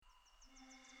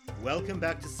Welcome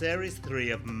back to Series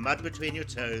 3 of Mud Between Your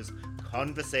Toes,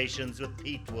 Conversations with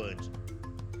Pete Wood.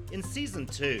 In Season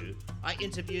 2, I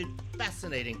interviewed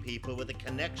fascinating people with a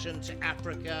connection to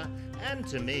Africa and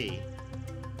to me.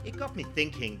 It got me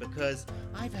thinking because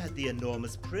I've had the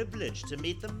enormous privilege to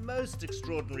meet the most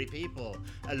extraordinary people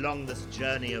along this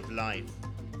journey of life.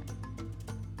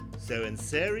 So in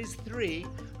Series 3,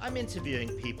 I'm interviewing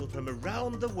people from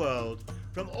around the world,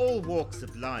 from all walks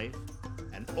of life,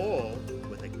 and all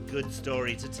with a good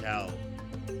story to tell.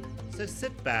 So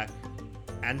sit back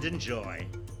and enjoy.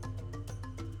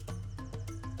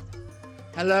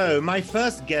 Hello, my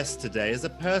first guest today is a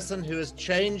person who has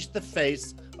changed the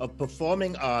face of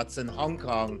performing arts in Hong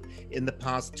Kong in the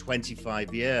past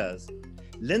 25 years.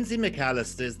 Lindsay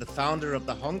McAllister is the founder of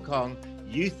the Hong Kong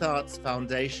Youth Arts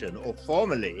Foundation, or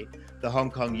formerly the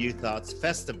Hong Kong Youth Arts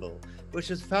Festival, which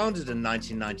was founded in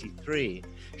 1993.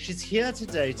 She's here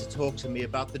today to talk to me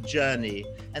about the journey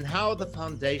and how the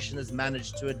foundation has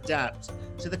managed to adapt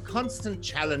to the constant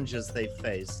challenges they've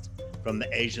faced, from the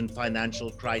Asian financial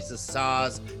crisis,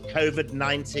 SARS,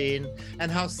 COVID-19,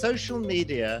 and how social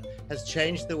media has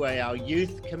changed the way our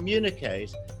youth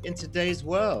communicate in today's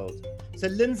world. So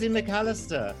Lindsay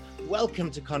McAllister,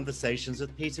 welcome to Conversations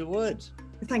with Peter Wood.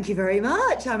 Thank you very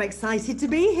much. I'm excited to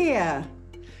be here.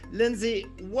 Lindsay,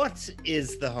 what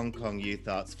is the Hong Kong Youth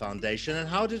Arts Foundation and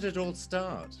how did it all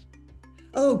start?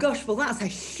 Oh gosh, well that's a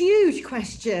huge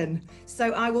question.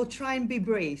 So I will try and be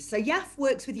brief. So YAF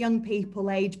works with young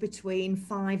people aged between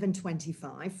 5 and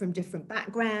 25 from different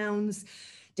backgrounds,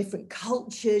 different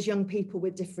cultures, young people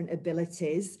with different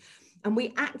abilities. And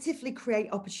we actively create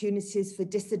opportunities for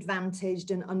disadvantaged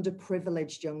and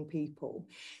underprivileged young people.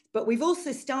 But we've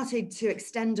also started to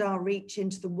extend our reach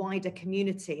into the wider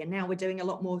community. And now we're doing a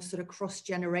lot more sort of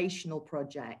cross-generational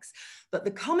projects. But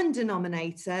the common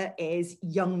denominator is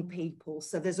young people.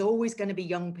 So there's always going to be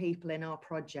young people in our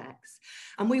projects.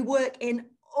 And we work in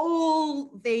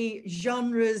all the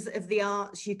genres of the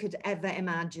arts you could ever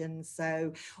imagine.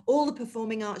 So all the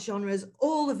performing arts genres,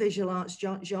 all the visual arts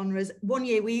genres. One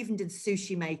year we even did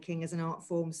sushi making as an art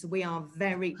form. So we are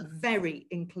very, very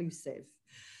inclusive.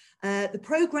 The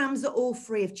programs are all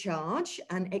free of charge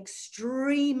and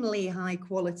extremely high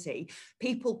quality.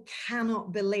 People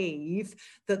cannot believe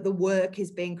that the work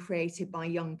is being created by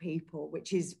young people,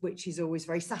 which is always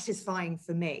very satisfying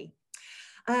for me.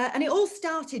 And it all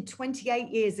started 28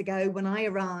 years ago when I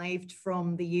arrived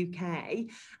from the UK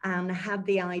and had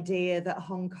the idea that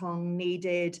Hong Kong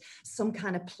needed some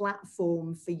kind of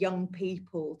platform for young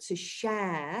people to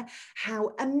share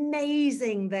how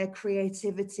amazing their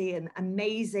creativity and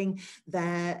amazing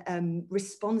their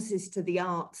responses to the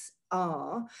arts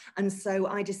are. And so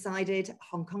I decided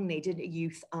Hong Kong needed a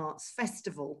youth arts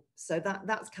festival. So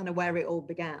that's kind of where it all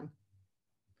began.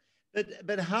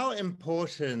 But how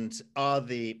important are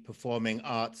the performing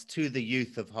arts to the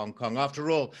youth of Hong Kong? After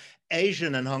all,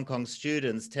 Asian and Hong Kong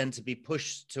students tend to be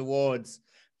pushed towards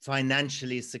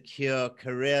financially secure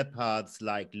career paths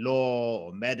like law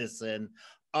or medicine.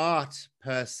 Art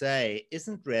per se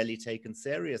isn't really taken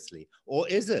seriously, or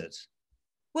is it?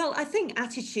 Well, I think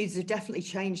attitudes have definitely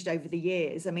changed over the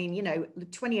years. I mean,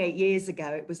 28 years ago,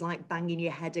 it was like banging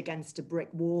your head against a brick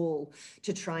wall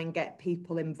to try and get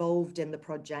people involved in the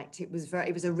project. It was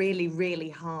a really, really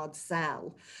hard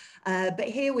sell. But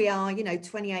here we are,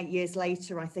 28 years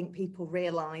later, I think people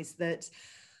realize that,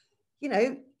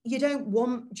 you don't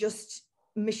want just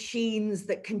machines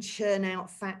that can churn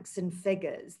out facts and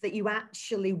figures, that you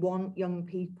actually want young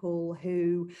people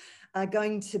who are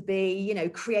going to be,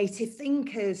 creative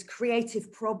thinkers,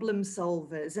 creative problem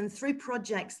solvers. And through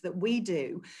projects that we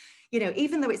do,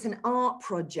 even though it's an art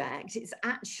project, it's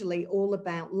actually all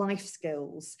about life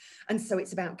skills. And so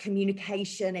it's about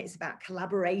communication, it's about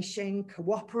collaboration,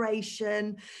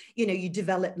 cooperation. You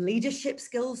develop leadership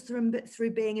skills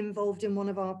through being involved in one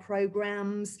of our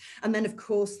programs. And then, of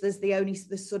course, there's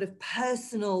the sort of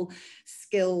personal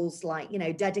skills like,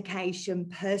 dedication,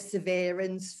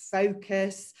 perseverance,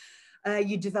 focus.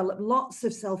 You develop lots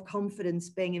of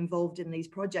self-confidence being involved in these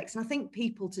projects. And I think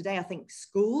people today, I think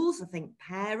schools, I think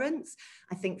parents,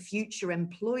 I think future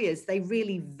employers, they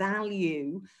really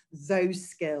value those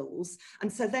skills.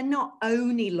 And so they're not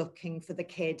only looking for the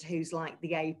kid who's like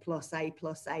the A+, A+, A+.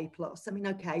 I mean,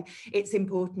 okay, it's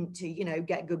important to,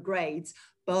 get good grades,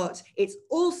 but it's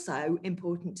also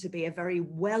important to be a very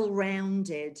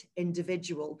well-rounded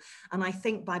individual. And I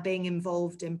think by being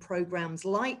involved in programs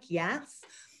like YAF,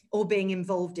 or being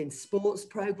involved in sports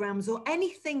programs or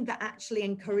anything that actually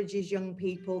encourages young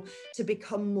people to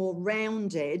become more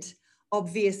rounded,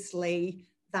 obviously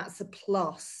that's a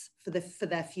plus for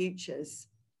their futures.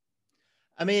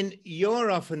 I mean, you're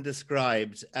often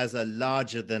described as a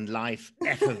larger than life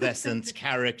effervescent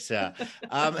character.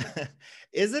 Um,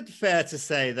 is it fair to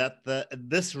say that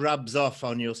this rubs off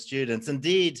on your students?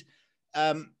 Indeed,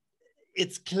 um,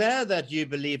 it's clear that you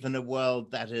believe in a world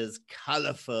that is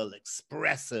colorful,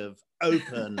 expressive,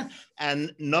 open,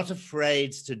 and not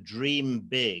afraid to dream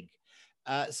big.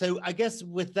 So I guess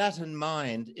with that in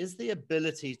mind, is the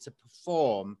ability to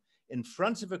perform in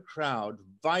front of a crowd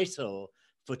vital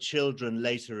for children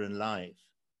later in life?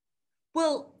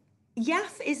 Well,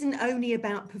 YAF isn't only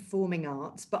about performing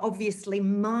arts, but obviously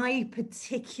my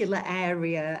particular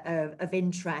area of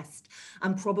interest,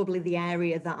 and probably the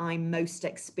area that I'm most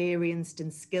experienced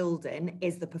and skilled in,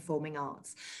 is the performing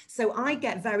arts. So I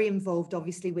get very involved,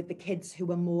 obviously, with the kids who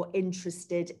are more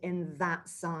interested in that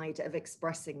side of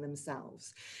expressing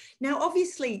themselves. Now,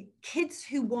 obviously, kids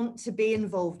who want to be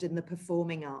involved in the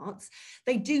performing arts,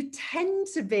 they do tend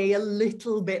to be a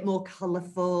little bit more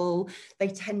colourful. They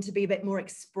tend to be a bit more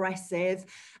expressive.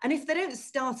 And if they don't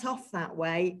start off that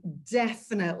way,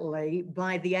 definitely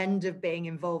by the end of being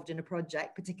involved in a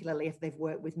project, particularly if they've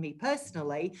worked with me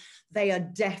personally, they are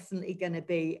definitely going to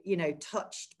be, you know,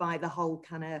 touched by the whole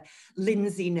kind of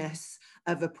Lindsay-ness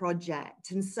of a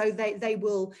project. And so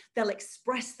they'll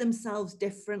express themselves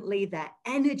differently, their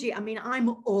energy. I mean, I'm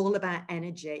all about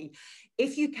energy.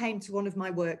 If you came to one of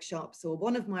my workshops or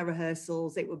one of my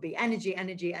rehearsals, it would be energy,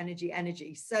 energy, energy,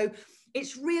 energy. So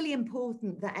it's really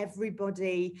important that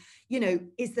everybody, you know,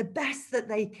 is the best that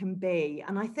they can be.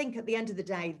 And I think at the end of the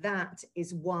day, that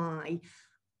is why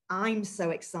I'm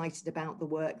so excited about the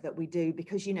work that we do,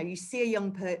 because, you know, you see a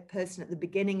young person at the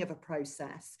beginning of a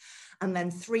process, and then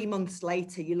 3 months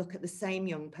later, you look at the same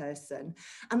young person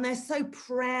and they're so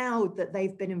proud that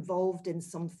they've been involved in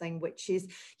something which is,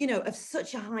 you know, of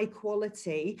such a high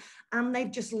quality. And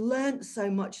they've just learnt so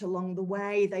much along the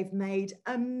way. They've made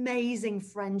amazing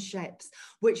friendships,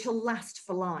 which will last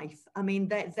for life. I mean,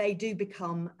 they do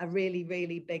become a really,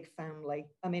 really big family.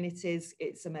 I mean,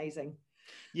 it's amazing.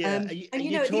 Yeah, And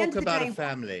you know, at the end talk of the about day, a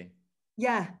family.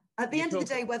 yeah, at the You end of the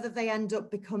talk. day, whether they end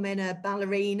up becoming a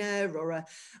ballerina or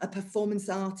a performance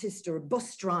artist or a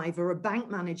bus driver or a bank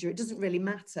manager, it doesn't really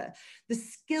matter. The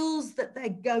skills that they're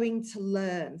going to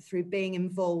learn through being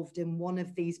involved in one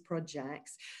of these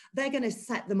projects, they're going to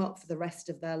set them up for the rest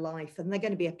of their life, and they're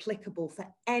going to be applicable for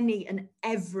any and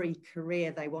every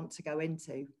career they want to go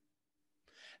into.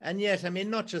 And yet, I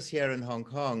mean, not just here in Hong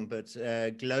Kong, but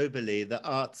globally, the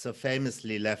arts are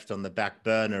famously left on the back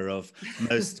burner of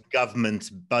most government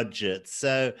budgets.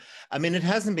 So, I mean, it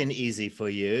hasn't been easy for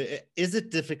you. Is it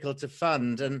difficult to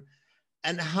fund?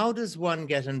 And how does one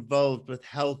get involved with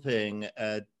helping,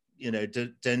 you know,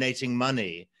 donating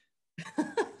money?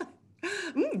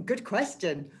 Good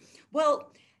question.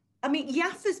 Well, I mean,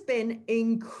 YAF has been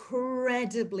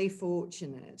incredibly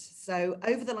fortunate. So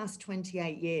over the last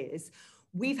 28 years,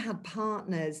 we've had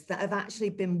partners that have actually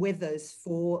been with us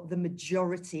for the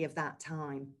majority of that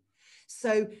time.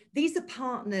 So these are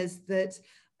partners that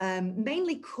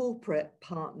mainly corporate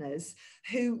partners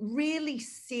who really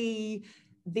see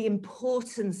the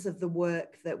importance of the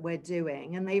work that we're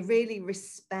doing, and they really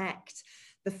respect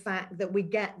the fact that we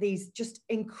get these just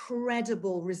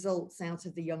incredible results out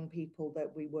of the young people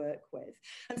that we work with.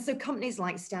 And so companies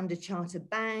like Standard Chartered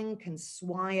Bank and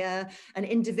Swire and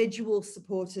individual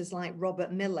supporters like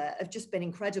Robert Miller have just been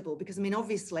incredible, because, I mean,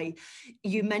 obviously,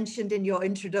 you mentioned in your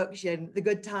introduction the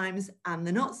good times and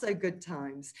the not so good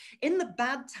times. In the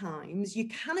bad times, you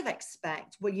kind of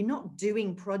expect, well, you're not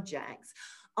doing projects.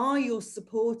 Are your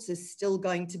supporters still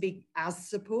going to be as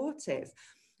supportive?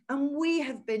 And we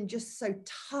have been just so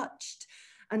touched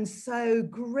and so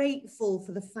grateful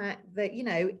for the fact that, you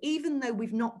know, even though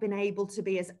we've not been able to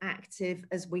be as active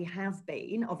as we have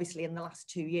been, obviously in the last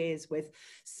 2 years with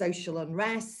social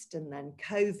unrest and then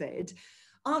COVID,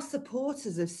 our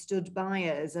supporters have stood by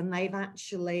us, and they've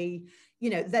actually, you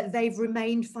know, that they've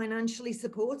remained financially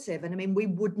supportive. And I mean,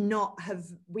 we'd not have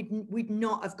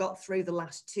got through the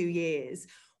last 2 years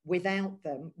without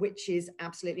them, which is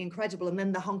absolutely incredible. And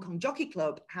then the Hong Kong Jockey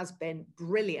Club has been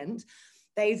brilliant.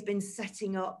 They've been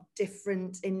setting up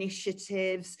different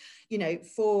initiatives, you know,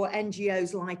 for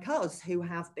NGOs like us who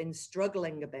have been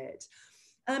struggling a bit.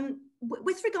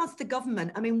 With regards to the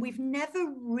government, I mean, we've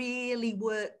never really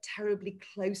worked terribly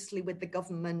closely with the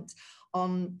government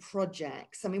on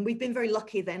projects. I mean, we've been very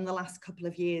lucky that in the last couple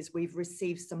of years, we've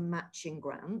received some matching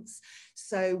grants.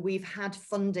 So we've had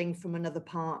funding from another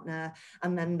partner,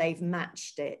 and then they've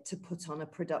matched it to put on a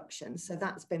production. So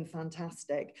that's been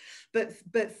fantastic.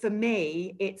 But for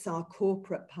me, it's our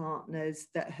corporate partners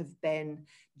that have been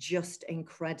just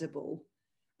incredible.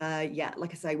 Yeah,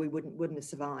 like I say, we wouldn't have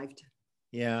survived.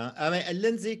 Yeah. I mean,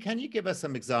 Lindsay, can you give us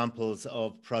some examples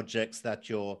of projects that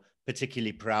you're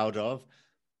particularly proud of?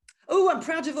 Oh, I'm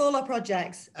proud of all our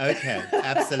projects. Okay,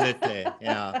 absolutely.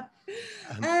 Yeah.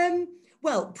 Um, um,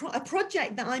 well, a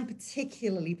project that I'm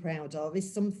particularly proud of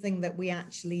is something that we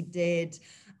actually did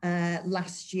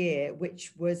last year,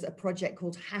 which was a project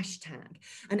called Hashtag.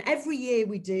 And every year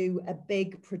we do a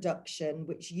big production,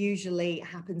 which usually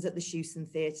happens at the Shewson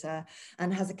Theatre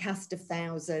and has a cast of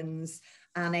thousands.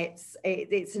 And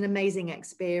it's an amazing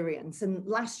experience. And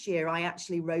last year I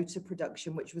actually wrote a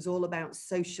production which was all about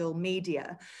social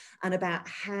media and about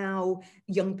how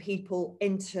young people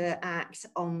interact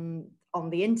on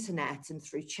the internet and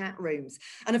through chat rooms.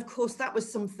 And of course, that was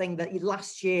something that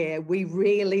last year we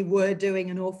really were doing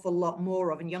an awful lot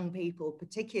more of, and young people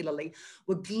particularly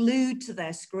were glued to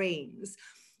their screens.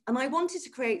 And I wanted to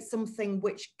create something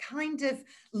which kind of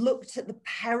looked at the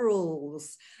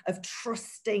perils of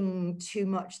trusting too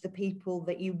much the people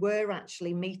that you were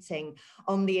actually meeting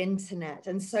on the internet.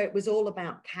 And so it was all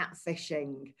about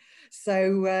catfishing.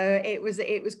 So it was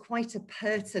quite a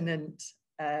pertinent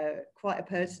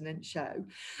show.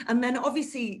 And then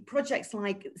obviously projects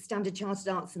like Standard Chartered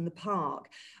Arts in the Park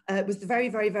was the very,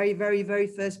 very, very, very, very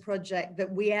first project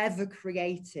that we ever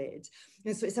created.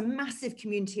 And so it's a massive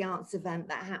community arts event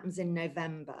that happens in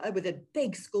November with a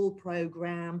big school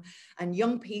program, and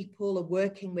young people are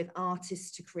working with artists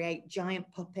to create giant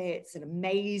puppets and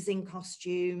amazing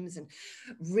costumes and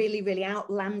really, really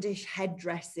outlandish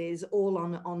headdresses, all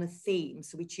on a theme.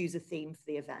 So we choose a theme for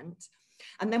the event.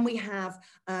 And then we have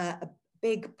a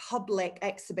big public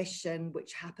exhibition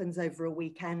which happens over a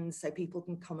weekend, so people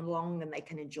can come along and they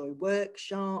can enjoy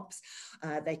workshops,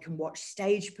 they can watch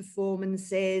stage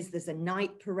performances, there's a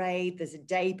night parade, there's a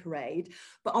day parade.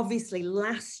 But obviously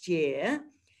last year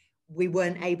we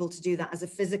weren't able to do that as a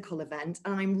physical event.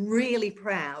 And I'm really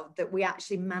proud that we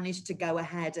actually managed to go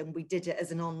ahead and we did it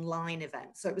as an online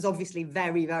event. So it was obviously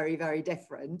very, very, very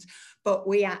different, but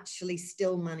we actually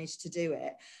still managed to do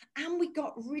it. And we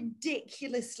got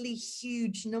ridiculously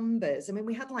huge numbers. I mean,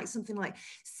 we had like something like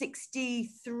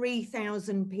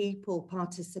 63,000 people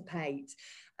participate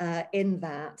in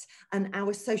that, and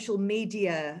our social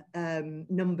media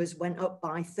numbers went up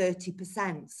by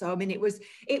 30%. So I mean, it was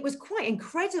quite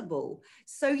incredible.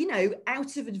 So, you know,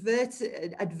 out of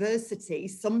adversity,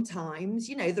 sometimes,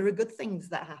 you know, there are good things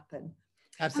that happen.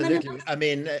 Absolutely. I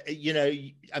mean, you know,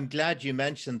 I'm glad you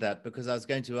mentioned that, because I was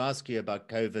going to ask you about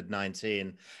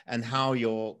COVID-19 and how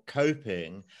you're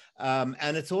coping.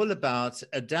 And it's all about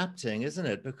adapting, isn't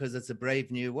it? Because it's a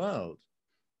brave new world.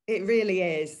 It really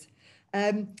is.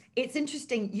 It's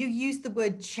interesting, you used the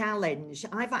word challenge.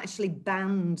 I've actually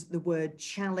banned the word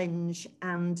challenge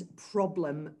and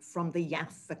problem from the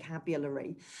YAF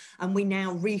vocabulary. And we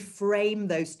now reframe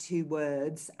those two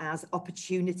words as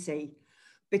opportunity,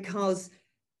 because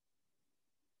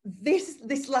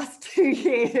this last 2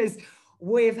 years,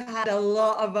 we've had a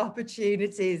lot of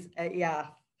opportunities at YAF.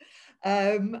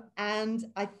 And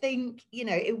I think, you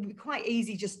know, it would be quite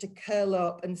easy just to curl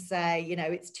up and say, you know,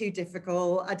 it's too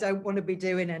difficult, I don't want to be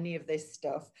doing any of this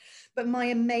stuff. But my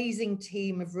amazing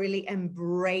team have really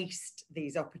embraced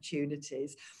these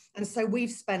opportunities. And so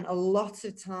we've spent a lot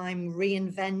of time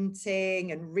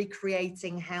reinventing and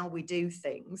recreating how we do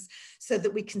things so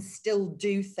that we can still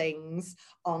do things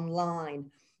online.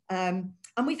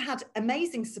 And we've had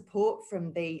amazing support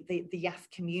from the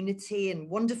YAF community and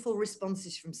wonderful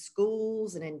responses from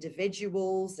schools and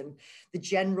individuals and the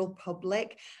general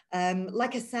public.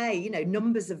 Like I say, you know,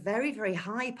 numbers are very, very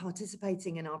high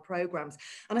participating in our programs.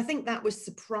 And I think that was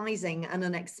surprising and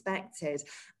unexpected.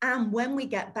 And when we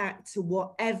get back to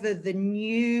whatever the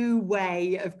new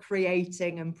way of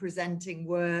creating and presenting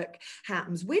work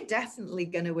happens, we're definitely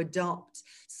going to adopt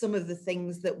some of the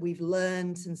things that we've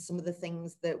learned and some of the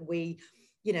things that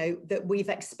that we've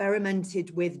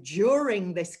experimented with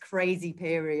during this crazy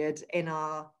period in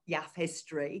our YAF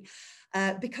history,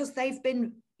 because they've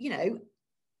been, you know,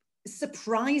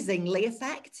 surprisingly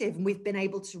effective, and we've been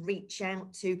able to reach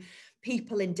out to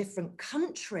people in different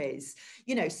countries,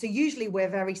 you know. So usually we're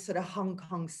very sort of Hong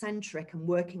Kong centric and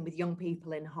working with young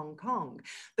people in Hong Kong,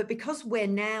 but because we're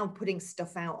now putting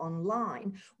stuff out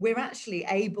online, we're actually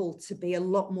able to be a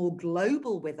lot more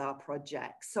global with our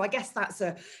projects. So I guess that's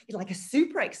a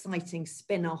super exciting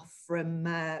spin-off from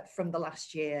the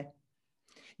last year.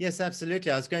 Yes,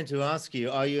 absolutely. I was going to ask you,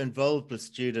 are you involved with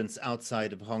students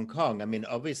outside of Hong Kong? I mean,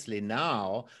 obviously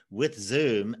now with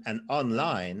Zoom and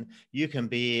online, you can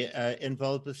be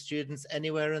involved with students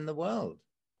anywhere in the world.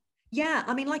 Yeah,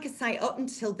 I mean, like I say, up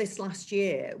until this last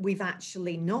year, we've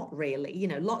actually not really,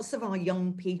 lots of our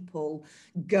young people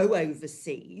go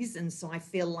overseas. And so I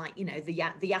feel like, the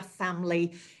YAF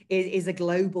family is a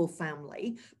global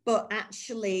family, but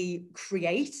actually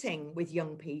creating with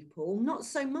young people, not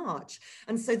so much.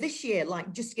 And so this year,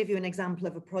 like, just to give you an example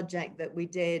of a project that we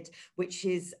did, which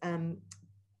is called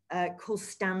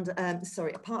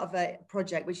a part of a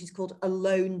project which is called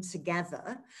Alone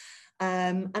Together.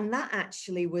 And that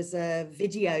actually was a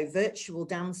virtual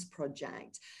dance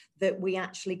project that we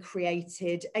actually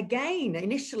created, again,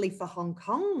 initially for Hong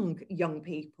Kong young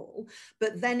people,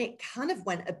 but then it kind of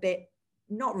went a bit,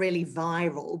 not really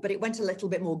viral, but it went a little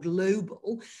bit more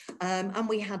global. And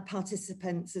we had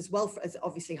participants as well, as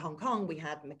obviously Hong Kong, we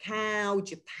had Macau,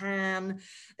 Japan,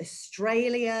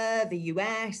 Australia, the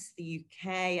US, the UK,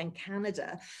 and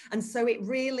Canada. And so it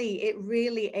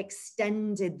really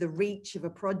extended the reach of a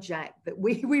project that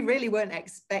we really weren't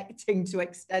expecting to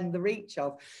extend the reach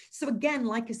of. So again,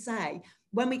 like I say,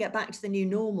 when we get back to the new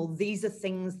normal, these are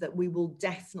things that we will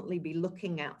definitely be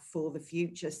looking at for the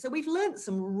future. So we've learned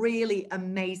some really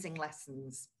amazing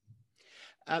lessons.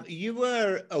 You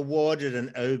were awarded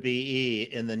an OBE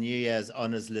in the New Year's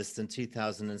Honours List in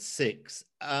 2006.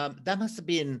 That must have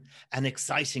been an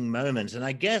exciting moment, and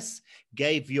I guess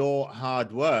gave your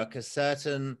hard work a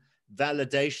certain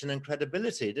validation and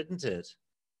credibility, didn't it?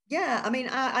 Yeah, I mean,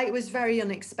 it was very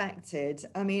unexpected.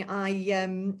 I mean,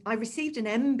 I received an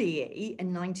MBE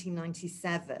in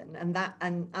 1997, and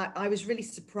I was really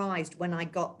surprised when I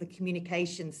got the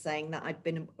communication saying that I'd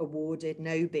been awarded an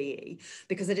OBE,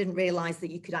 because I didn't realize that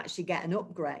you could actually get an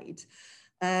upgrade.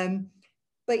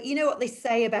 But you know what they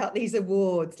say about these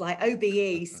awards, like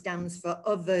OBE stands for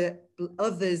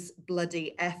others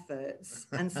bloody efforts.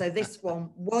 And so this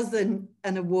one wasn't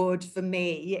an award for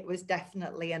me. It was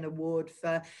definitely an award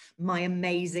for my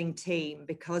amazing team,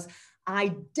 because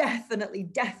I definitely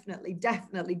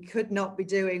could not be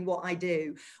doing what I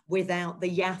do without the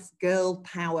YAF Girl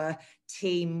Power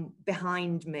team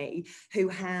behind me, who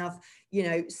have,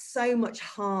 so much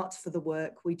heart for the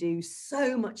work we do,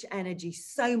 so much energy,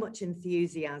 so much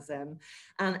enthusiasm.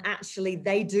 And actually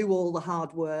they do all the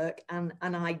hard work, and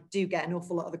I do get an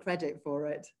awful lot of the credit for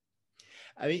it.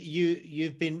 I mean,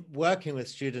 you've been working with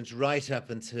students right up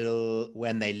until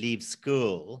when they leave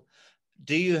school.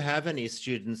 Do you have any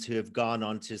students who have gone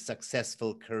on to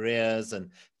successful careers in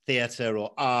theatre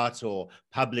or art or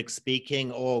public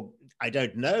speaking, or, I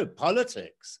don't know,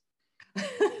 politics?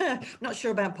 Not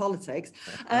sure about politics.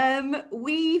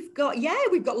 We've got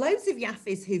loads of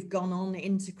Yaffis who've gone on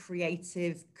into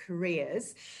creative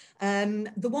careers.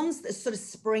 The ones that sort of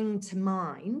spring to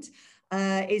mind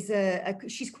is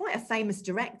she's quite a famous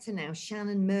director now,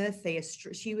 Shannon Murphy.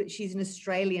 She's an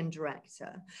Australian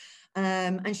director.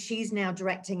 And she's now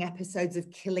directing episodes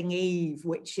of Killing Eve,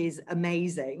 which is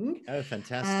amazing. Oh,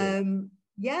 fantastic.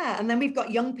 Yeah, and then we've got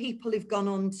young people who've gone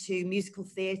on to musical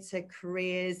theatre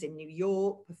careers in New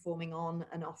York, performing on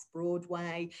and off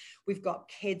Broadway. We've got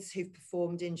kids who've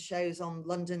performed in shows on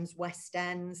London's West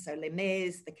End, so Les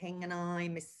Mis, The King and I,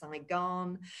 Miss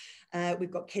Saigon. We've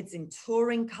got kids in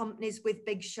touring companies with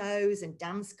big shows and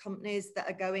dance companies that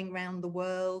are going around the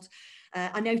world.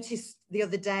 I noticed the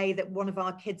other day that one of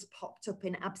our kids popped up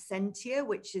in Absentia,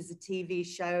 which is a TV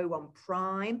show on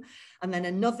Prime. And then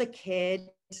another kid,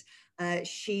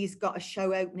 she's got a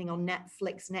show opening on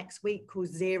Netflix next week called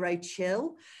Zero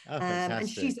Chill. Oh, and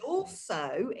she's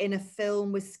also in a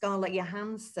film with Scarlett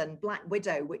Johansson, Black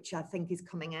Widow, which I think is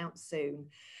coming out soon.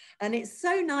 And it's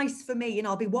so nice for me,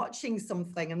 I'll be watching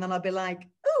something and then I'll be like,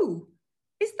 oh,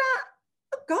 is that,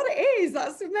 oh God, it is,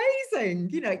 that's amazing.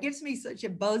 It gives me such a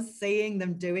buzz seeing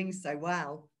them doing so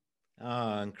well.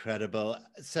 Oh, incredible.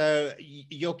 So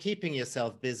you're keeping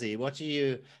yourself busy. What do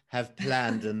you have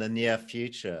planned in the near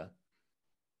future?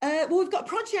 Well, we've got a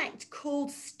project called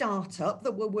Startup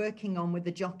that we're working on with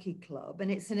the Jockey Club,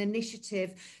 and it's an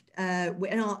initiative,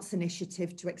 an arts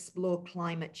initiative to explore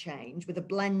climate change with a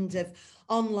blend of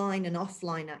online and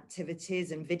offline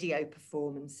activities and video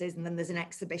performances. And then there's an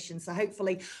exhibition. So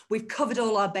hopefully we've covered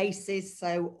all our bases,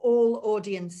 so all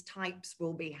audience types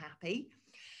will be happy.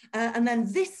 And then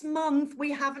this month,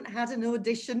 we haven't had an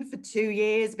audition for 2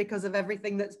 years because of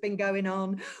everything that's been going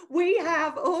on. We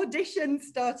have auditions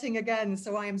starting again.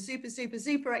 So I am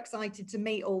super excited to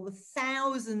meet all the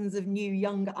thousands of new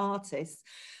young artists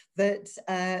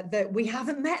that we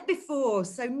haven't met before.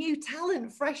 So new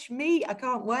talent, fresh meat. I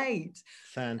can't wait.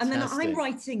 Fantastic. And then I'm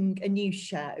writing a new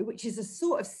show, which is a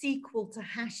sort of sequel to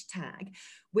Hashtag,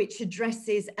 which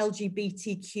addresses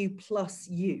LGBTQ+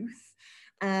 youth.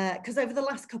 because over the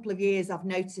last couple of years, I've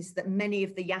noticed that many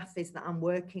of the Yaffis that I'm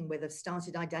working with have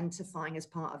started identifying as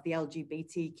part of the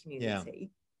LGBT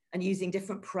community and using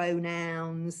different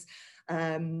pronouns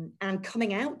and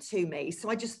coming out to me. So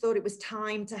I just thought it was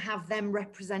time to have them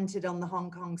represented on the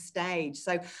Hong Kong stage.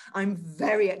 So I'm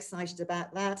very excited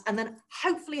about that. And then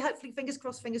hopefully, fingers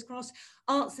crossed,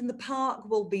 Arts in the Park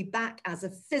will be back as a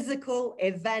physical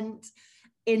event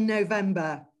in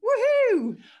November.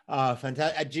 Woohoo! Oh,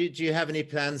 fantastic. Do you have any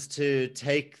plans to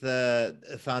take the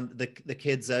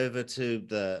kids over to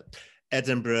the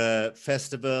Edinburgh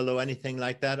Festival or anything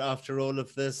like that after all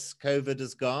of this COVID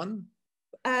is gone?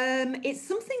 It's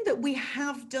something that we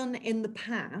have done in the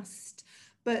past,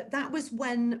 but that was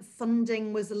when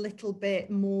funding was a little bit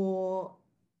more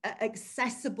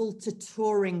accessible to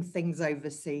touring things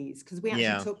overseas, because we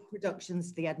actually took productions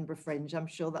to the Edinburgh Fringe. I'm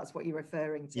sure that's what you're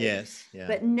referring to. Yes. Yeah.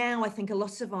 But now I think a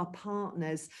lot of our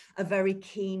partners are very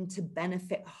keen to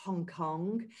benefit Hong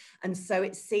Kong, and so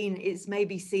it's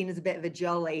maybe seen as a bit of a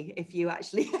jolly if you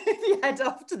actually if you head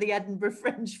off to the Edinburgh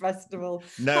Fringe Festival.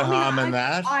 No harm in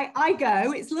that. I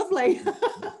go. It's lovely.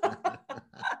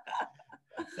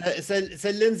 So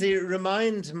Lindsay,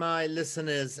 remind my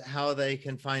listeners how they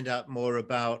can find out more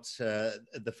about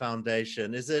the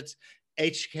foundation. Is it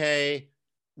hkyaf.com?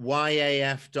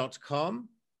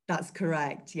 That's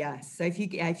correct, yes. So if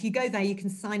you go there, you can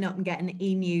sign up and get an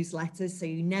e-newsletter so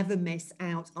you never miss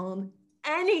out on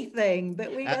anything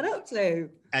that we get up to.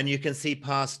 And you can see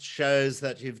past shows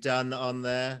that you've done on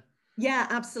there? Yeah,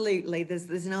 absolutely.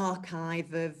 There's an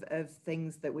archive of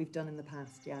things that we've done in the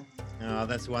past, yeah. Oh,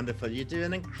 that's wonderful. You do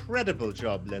an incredible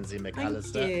job, Lindsay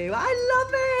McAllister. Thank you. I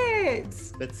love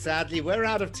it. But sadly, we're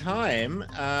out of time.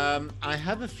 I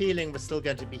have a feeling we're still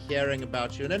going to be hearing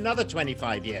about you in another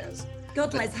 25 years.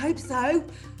 God, let's hope so.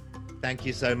 Thank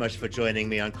you so much for joining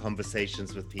me on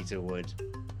Conversations with Peter Wood.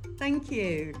 Thank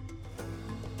you.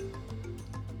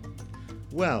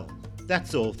 Well,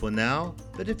 that's all for now,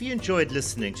 but if you enjoyed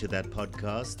listening to that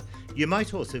podcast, you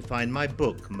might also find my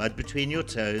book, Mud Between Your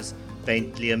Toes,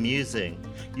 faintly amusing.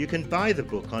 You can buy the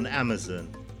book on Amazon.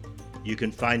 You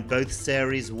can find both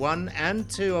series 1 and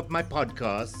 2 of my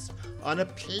podcasts on a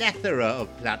plethora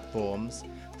of platforms,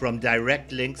 from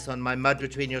direct links on my Mud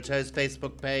Between Your Toes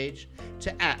Facebook page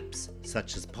to apps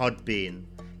such as Podbean,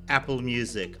 Apple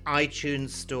Music, iTunes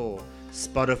Store,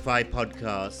 Spotify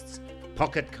Podcasts,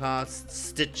 Pocket Casts,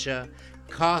 Stitcher,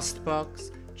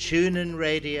 Castbox, TuneIn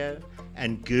Radio,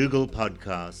 and Google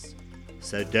Podcasts.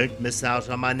 So don't miss out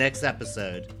on my next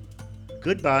episode.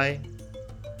 Goodbye.